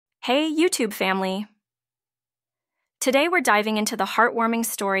Hey, YouTube family! Today we're diving into the heartwarming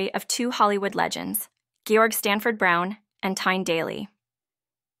story of two Hollywood legends, Georg Stanford Brown and Tyne Daly.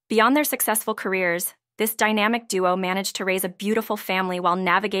 Beyond their successful careers, this dynamic duo managed to raise a beautiful family while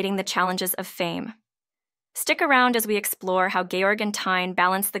navigating the challenges of fame. Stick around as we explore how Georg and Tyne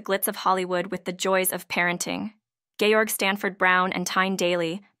balance the glitz of Hollywood with the joys of parenting. Georg Stanford Brown and Tyne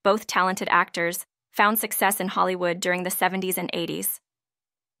Daly, both talented actors, found success in Hollywood during the 70s and 80s.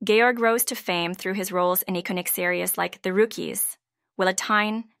 Georg rose to fame through his roles in iconic series like The Rookies, while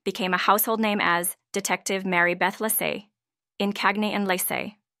Tyne became a household name as Detective Mary Beth Lacey in Cagney and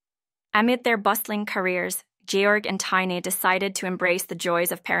Lacey. Amid their bustling careers, Georg and Tyne decided to embrace the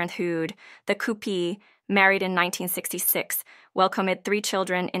joys of parenthood. The couple, married in 1966, welcomed 3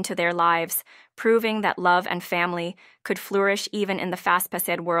 children into their lives, proving that love and family could flourish even in the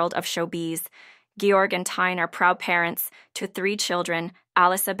fast-paced world of showbiz. Georg and Tyne are proud parents to 3 children,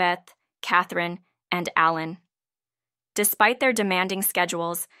 Elizabeth, Catherine, and Alan. Despite their demanding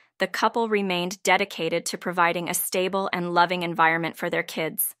schedules, the couple remained dedicated to providing a stable and loving environment for their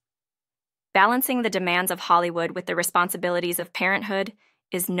kids. Balancing the demands of Hollywood with the responsibilities of parenthood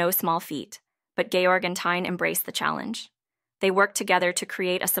is no small feat, but Georg and Tyne embraced the challenge. They worked together to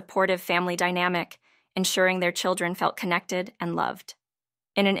create a supportive family dynamic, ensuring their children felt connected and loved.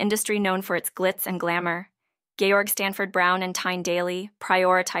 In an industry known for its glitz and glamour, Georg Stanford Brown and Tyne Daly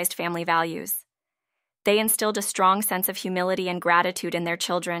prioritized family values. They instilled a strong sense of humility and gratitude in their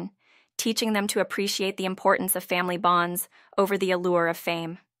children, teaching them to appreciate the importance of family bonds over the allure of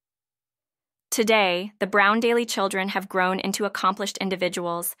fame. Today, the Brown-Daly children have grown into accomplished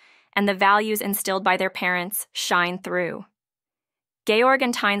individuals, and the values instilled by their parents shine through. Georg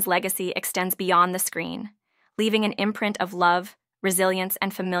and Tyne's legacy extends beyond the screen, leaving an imprint of love, resilience,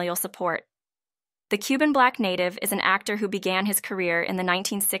 and familial support. The Cuban Black native is an actor who began his career in the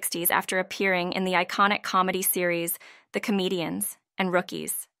 1960s after appearing in the iconic comedy series The Comedians and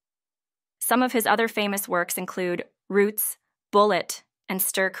Rookies. Some of his other famous works include Roots, Bullet, and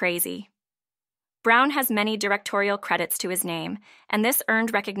Stir Crazy. Brown has many directorial credits to his name, and this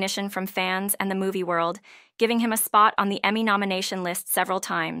earned recognition from fans and the movie world, giving him a spot on the Emmy nomination list several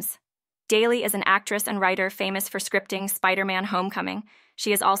times. Daly is an actress and writer famous for scripting Spider-Man: Homecoming.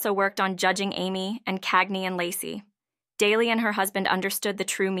 She has also worked on Judging Amy and Cagney and Lacey. Daly and her husband understood the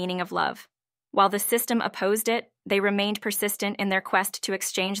true meaning of love. While the system opposed it, they remained persistent in their quest to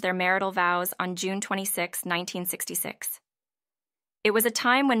exchange their marital vows on June 26, 1966. It was a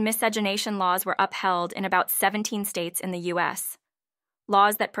time when miscegenation laws were upheld in about 17 states in the U.S.,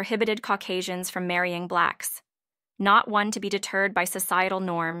 laws that prohibited Caucasians from marrying blacks. Not one to be deterred by societal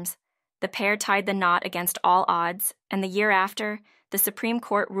norms, the pair tied the knot against all odds, and the year after, the Supreme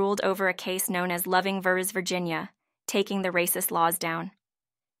Court ruled over a case known as Loving v. Virginia, taking the racist laws down.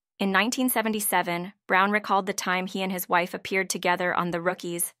 In 1977, Brown recalled the time he and his wife appeared together on The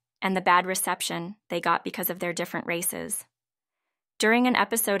Rookies and the bad reception they got because of their different races. During an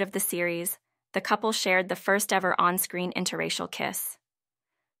episode of the series, the couple shared the first-ever on-screen interracial kiss.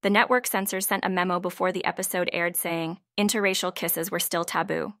 The network censors sent a memo before the episode aired saying interracial kisses were still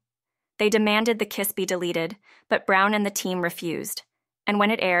taboo. They demanded the kiss be deleted, but Brown and the team refused, and when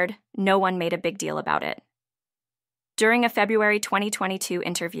it aired, no one made a big deal about it. During a February 2022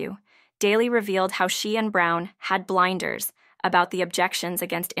 interview, Daly revealed how she and Brown had blinders about the objections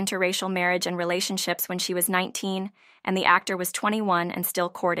against interracial marriage and relationships when she was 19 and the actor was 21 and still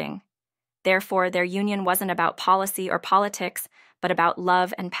courting. Therefore, their union wasn't about policy or politics, but about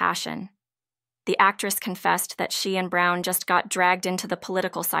love and passion. The actress confessed that she and Brown just got dragged into the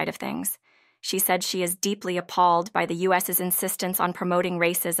political side of things. She said she is deeply appalled by the U.S.'s insistence on promoting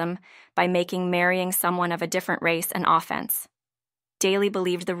racism by making marrying someone of a different race an offense. Daly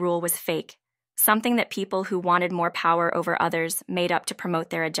believed the rule was fake, something that people who wanted more power over others made up to promote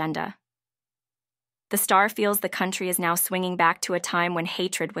their agenda. The star feels the country is now swinging back to a time when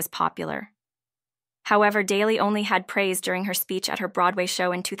hatred was popular. However, Daly only had praise during her speech at her Broadway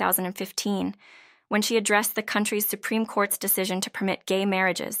show in 2015, when she addressed the country's Supreme Court's decision to permit gay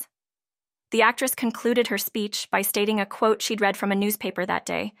marriages. The actress concluded her speech by stating a quote she'd read from a newspaper that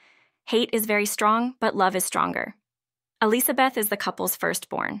day: "Hate is very strong, but love is stronger." Elizabeth is the couple's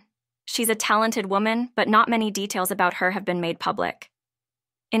firstborn. She's a talented woman, but not many details about her have been made public.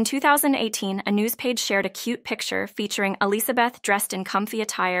 In 2018, a news page shared a cute picture featuring Elizabeth dressed in comfy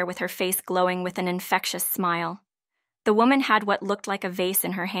attire with her face glowing with an infectious smile. The woman had what looked like a vase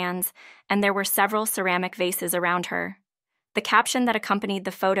in her hands, and there were several ceramic vases around her. The caption that accompanied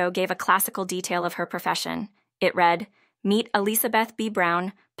the photo gave a classical detail of her profession. It read, "Meet Elizabeth B.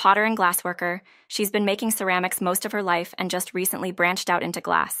 Brown, potter and glassworker. She's been making ceramics most of her life and just recently branched out into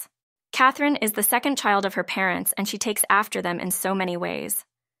glass." Catherine is the second child of her parents, and she takes after them in so many ways.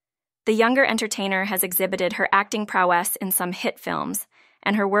 The younger entertainer has exhibited her acting prowess in some hit films,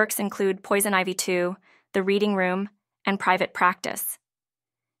 and her works include Poison Ivy 2, The Reading Room, and Private Practice.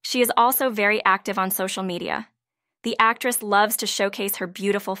 She is also very active on social media. The actress loves to showcase her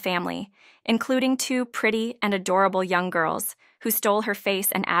beautiful family, including 2 pretty and adorable young girls who stole her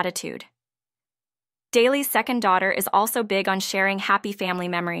face and attitude. Daly's second daughter is also big on sharing happy family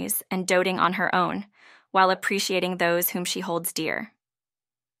memories and doting on her own, while appreciating those whom she holds dear.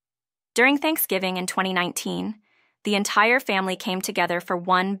 During Thanksgiving in 2019, the entire family came together for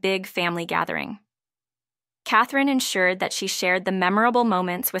one big family gathering. Catherine ensured that she shared the memorable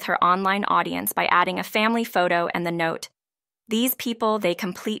moments with her online audience by adding a family photo and the note, "These people, they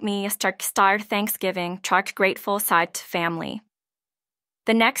complete me, star Thanksgiving, trark grateful side to family."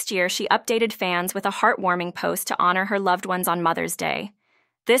 The next year, she updated fans with a heartwarming post to honor her loved ones on Mother's Day.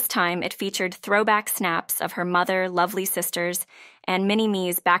 This time, it featured throwback snaps of her mother, lovely sisters, and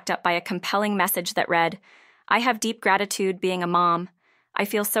mini-me's backed up by a compelling message that read, "I have deep gratitude being a mom. I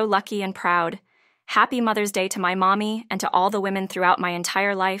feel so lucky and proud. Happy Mother's Day to my mommy and to all the women throughout my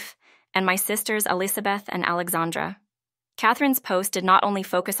entire life, and my sisters Elizabeth and Alexandra." Catherine's post did not only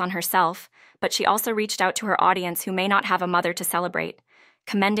focus on herself, but she also reached out to her audience who may not have a mother to celebrate,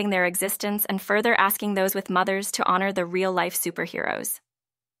 commending their existence and further asking those with mothers to honor the real-life superheroes.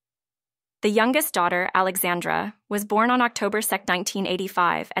 The youngest daughter, Alexandra, was born on October 2,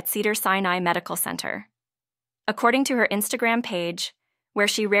 1985 at Cedars-Sinai Medical Center. According to her Instagram page, where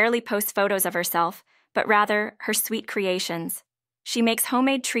she rarely posts photos of herself, but rather her sweet creations, she makes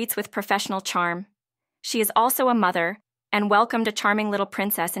homemade treats with professional charm. She is also a mother and welcomed a charming little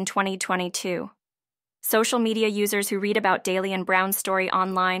princess in 2022. Social media users who read about Daly and Brown's story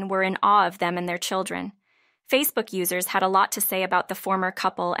online were in awe of them and their children. Facebook users had a lot to say about the former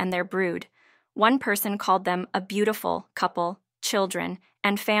couple and their brood. One person called them a beautiful couple, children,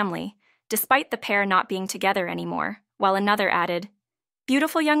 and family, despite the pair not being together anymore, while another added,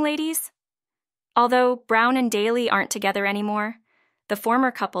 "Beautiful young ladies?" Although Brown and Daly aren't together anymore, the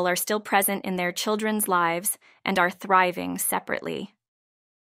former couple are still present in their children's lives and are thriving separately.